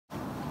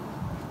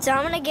So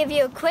I'm gonna give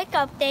you a quick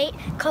update.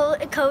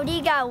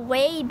 Cody got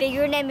way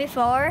bigger than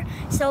before,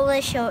 so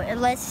let's show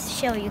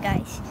you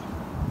guys.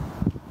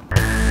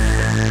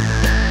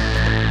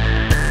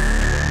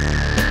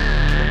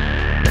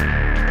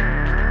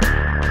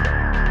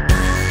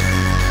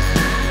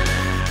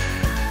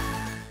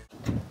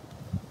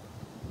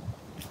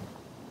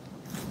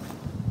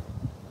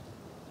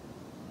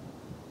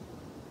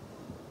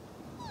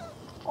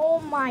 Oh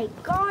my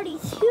God,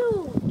 he's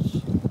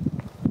huge!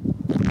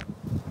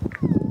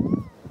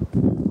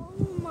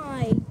 Oh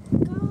my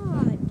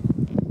God!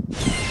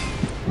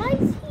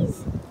 Guys,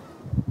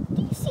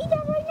 do you see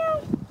that right now?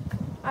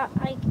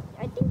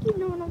 I think you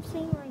know what I'm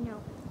saying right now.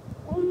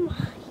 Oh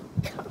my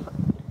God!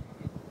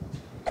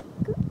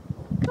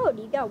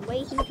 Cody got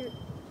way huger.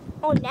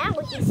 Oh, now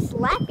he's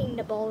slapping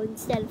the ball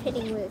instead of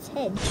hitting with his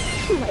head.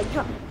 Oh my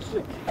God!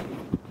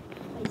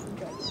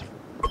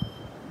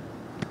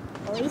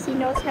 At least he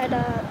knows how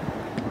to.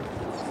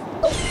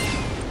 Oh.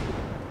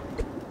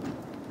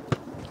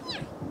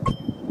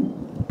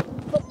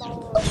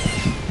 Football.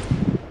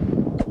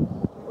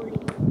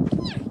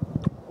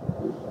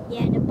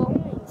 Yeah, the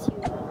bowling's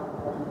huge.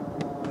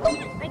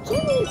 I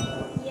can't believe.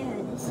 Yeah,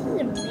 this is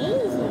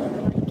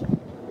amazing.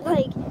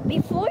 Like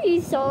before you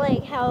saw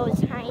like how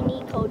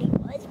tiny Cody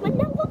was, but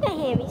now look at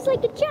him. He's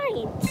like a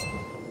giant.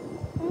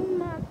 Oh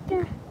my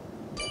God.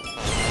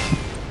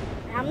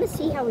 I'm gonna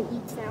see how he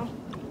eats now.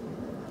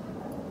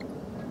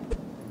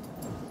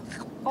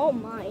 Oh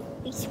my,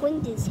 he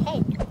swings his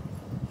head.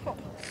 Oh,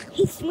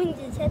 he swings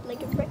his head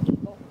like a wrecking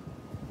ball.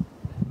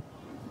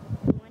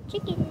 You want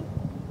chicken?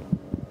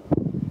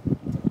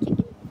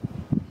 Chicken?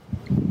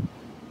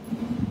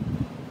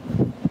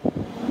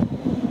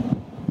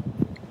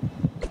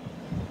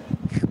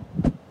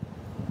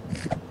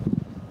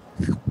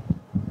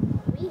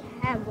 We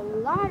have a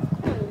lot of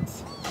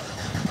coins.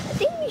 I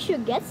think we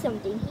should get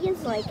something. We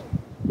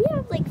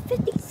have like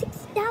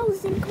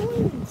 56,000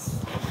 coins.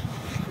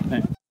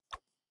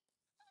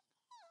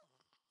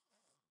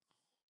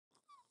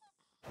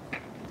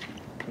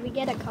 Can we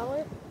get a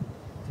color?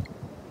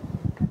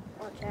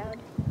 Watch out.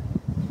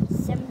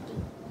 70.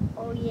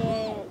 Oh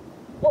yeah.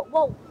 Whoa,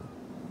 whoa.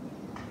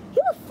 He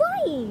was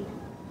flying.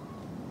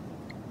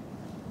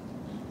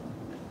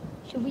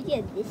 Should we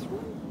get this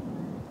one?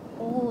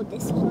 Oh,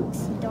 this looks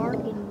dark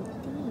and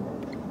deep.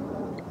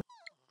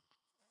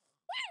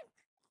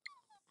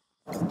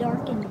 It's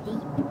dark and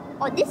deep.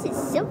 Oh, this is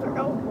silver.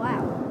 Oh,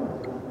 wow.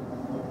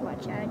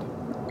 Watch out.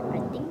 I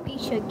think we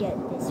should get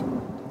this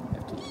one.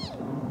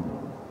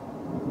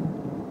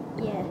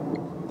 Yeah,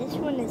 this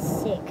one is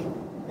sick.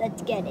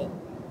 Let's get it.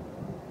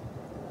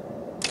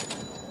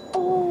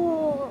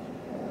 Oh,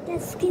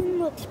 that skin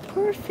looks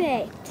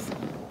perfect.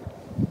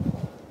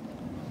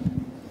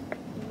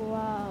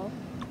 Wow.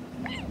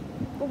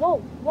 Whoa,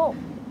 whoa.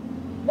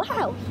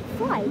 Wow, he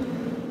flied.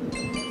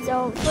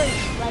 So for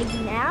like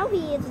now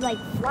he is like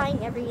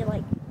flying every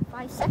like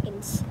 5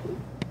 seconds.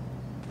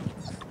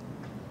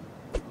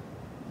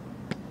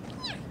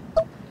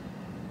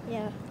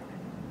 Yeah.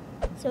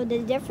 So the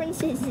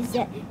difference is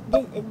that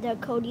the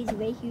Cody's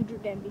way huger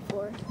than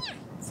before.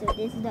 So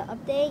this is the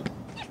update.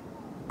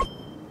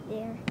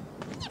 There.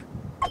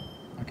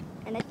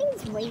 And I think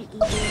it's way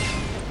easier.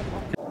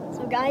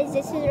 So guys,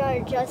 this is our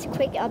just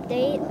quick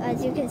update.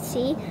 As you can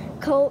see,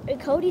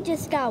 Cody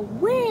just got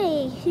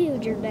way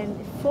huger than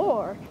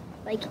before.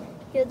 Like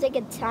he was like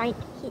a tiny,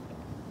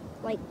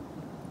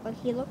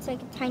 he looks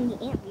like a tiny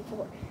ant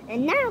before,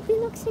 and now he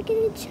looks like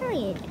a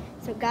giant.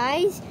 So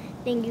guys,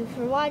 thank you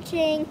for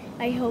watching.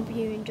 I hope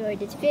you enjoyed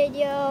this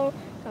video.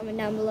 Comment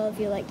down below if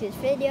you liked this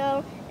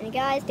video. And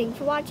guys, thanks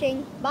for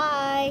watching.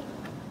 Bye.